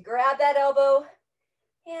neck. So you grab that elbow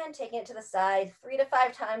and taking it to the side 3 to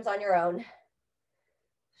 5 times on your own.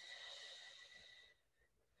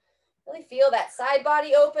 Really feel that side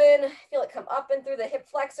body open. Feel it come up and through the hip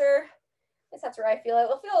flexor. I guess that's where I feel it.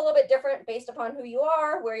 It'll feel a little bit different based upon who you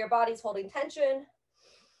are, where your body's holding tension.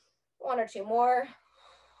 1 or 2 more.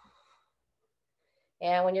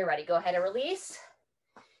 And when you're ready, go ahead and release.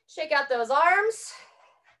 Shake out those arms.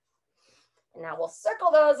 And now we'll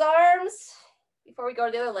circle those arms before we go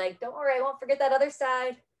to the other leg. Don't worry, I won't forget that other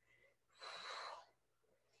side.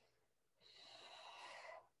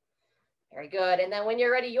 Very good. And then when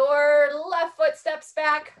you're ready, your left foot steps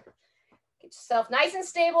back. Get yourself nice and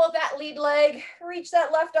stable with that lead leg. Reach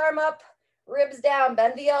that left arm up, ribs down,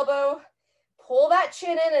 bend the elbow. Pull that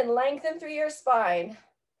chin in and lengthen through your spine.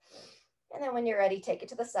 And then when you're ready, take it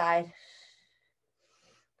to the side.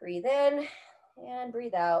 Breathe in and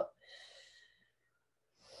breathe out.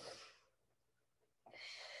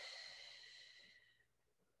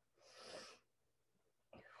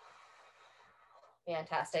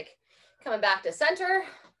 Fantastic. Coming back to center.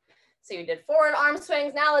 So you did forward arm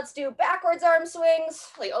swings. Now let's do backwards arm swings,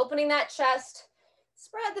 really opening that chest.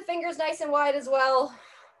 Spread the fingers nice and wide as well.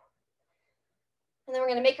 And then we're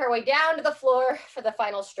gonna make our way down to the floor for the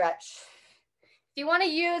final stretch. If you wanna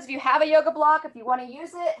use, if you have a yoga block, if you wanna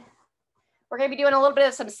use it, we're gonna be doing a little bit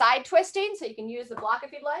of some side twisting, so you can use the block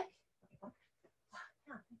if you'd like.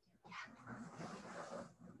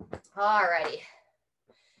 Alrighty.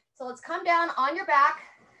 So let's come down on your back.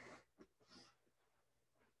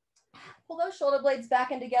 Pull those shoulder blades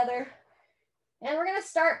back in together. And we're gonna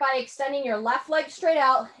start by extending your left leg straight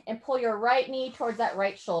out and pull your right knee towards that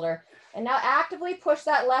right shoulder. And now actively push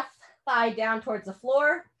that left thigh down towards the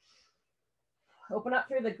floor. Open up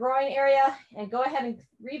through the groin area and go ahead and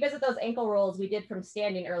revisit those ankle rolls we did from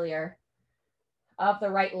standing earlier of the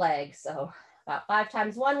right leg. So about 5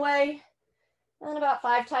 times one way and about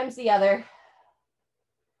 5 times the other.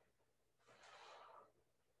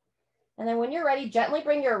 And then when you're ready, gently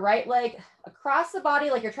bring your right leg across the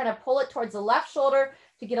body like you're trying to pull it towards the left shoulder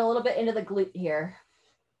to get a little bit into the glute here.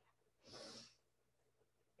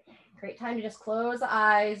 Great time to just close the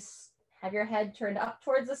eyes, have your head turned up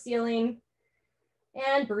towards the ceiling,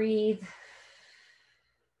 and breathe. Let's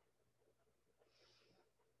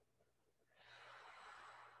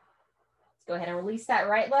go ahead and release that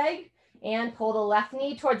right leg and pull the left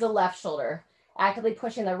knee towards the left shoulder. Actively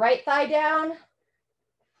pushing the right thigh down,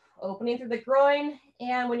 opening through the groin,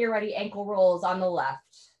 and when you're ready, ankle rolls on the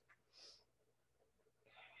left.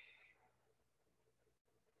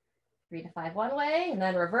 3 to 5 one way, and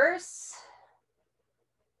then reverse.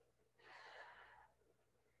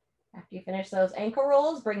 After you finish those ankle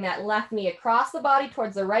rolls, bring that left knee across the body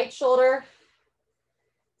towards the right shoulder.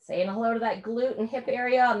 Saying hello to that glute and hip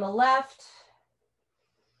area on the left.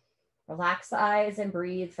 Relax the eyes and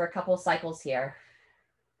breathe for a couple cycles here.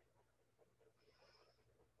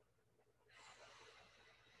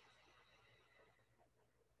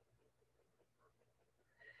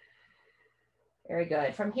 Very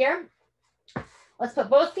good. From here, let's put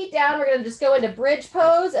both feet down. We're gonna just go into bridge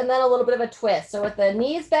pose and then a little bit of a twist. So with the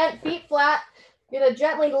knees bent, feet flat, you're gonna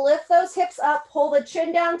gently lift those hips up, pull the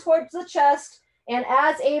chin down towards the chest, and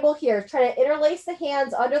as able here, try to interlace the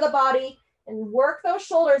hands under the body and work those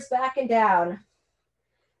shoulders back and down.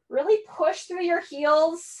 Really push through your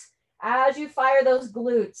heels as you fire those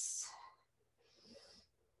glutes.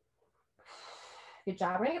 Good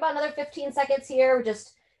job. We're gonna get about another 15 seconds here. We're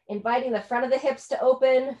just inviting the front of the hips to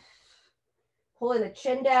open, pulling the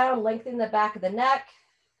chin down, lengthening the back of the neck.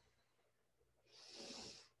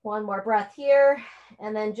 One more breath here.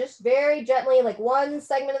 And then just very gently, like one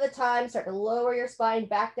segment at a time, start to lower your spine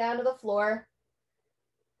back down to the floor.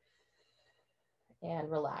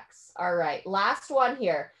 And relax. All right, last one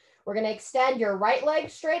here. We're gonna extend your right leg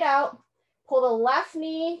straight out, pull the left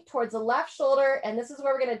knee towards the left shoulder, and this is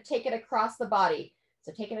where we're gonna take it across the body.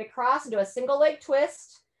 So take it across and do a single leg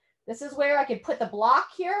twist. This is where I can put the block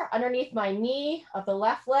here underneath my knee of the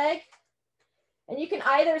left leg. And you can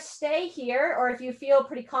either stay here, or if you feel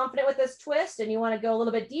pretty confident with this twist and you want to go a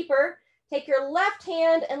little bit deeper, take your left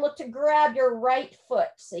hand and look to grab your right foot.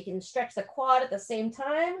 So you can stretch the quad at the same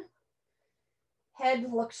time.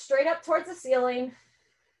 Head looks straight up towards the ceiling.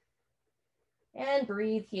 And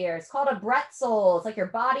breathe here. It's called a bretzel. It's like your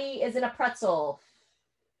body is in a pretzel.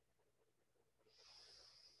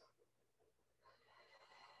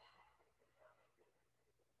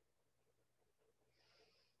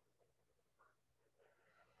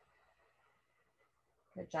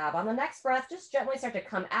 Good job. On the next breath, just gently start to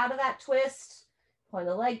come out of that twist, pulling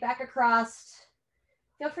the leg back across.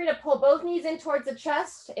 Feel free to pull both knees in towards the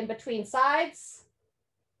chest in between sides.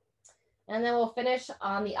 And then we'll finish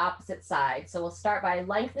on the opposite side. So we'll start by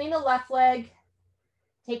lengthening the left leg,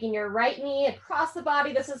 taking your right knee across the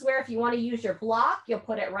body. This is where if you want to use your block, you'll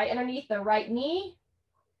put it right underneath the right knee.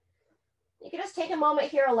 You can just take a moment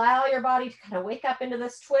here, allow your body to kind of wake up into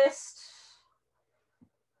this twist.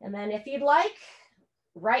 And then if you'd like,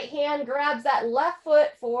 right hand grabs that left foot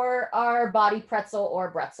for our body pretzel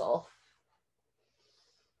or bretzel.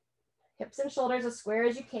 Hips and shoulders as square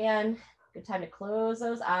as you can. Good time to close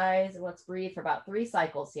those eyes and let's breathe for about 3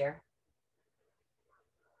 cycles here.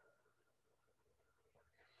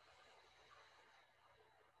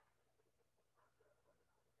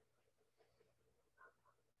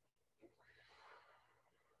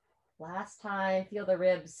 Last time, feel the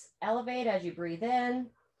ribs elevate as you breathe in.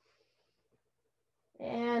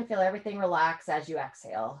 And feel everything relax as you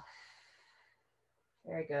exhale.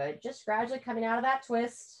 Very good. Just gradually coming out of that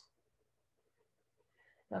twist.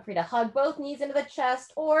 Feel free to hug both knees into the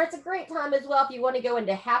chest, or it's a great time as well if you want to go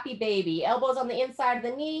into happy baby. Elbows on the inside of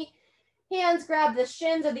the knee, hands grab the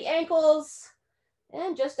shins of the ankles,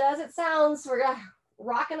 And just as it sounds, we're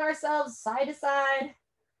rocking ourselves side to side.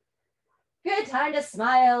 Good time to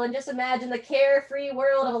smile and just imagine the carefree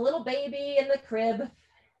world of a little baby in the crib.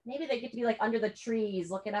 Maybe they get to be like under the trees,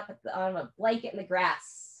 looking up at on a blanket in the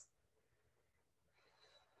grass.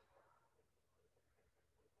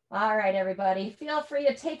 All right, everybody, feel free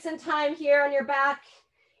to take some time here on your back.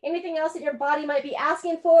 Anything else that your body might be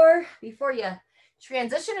asking for before you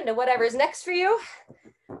transition into whatever's next for you.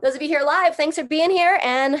 Those of you here live, thanks for being here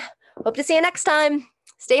and hope to see you next time.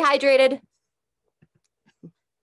 Stay hydrated.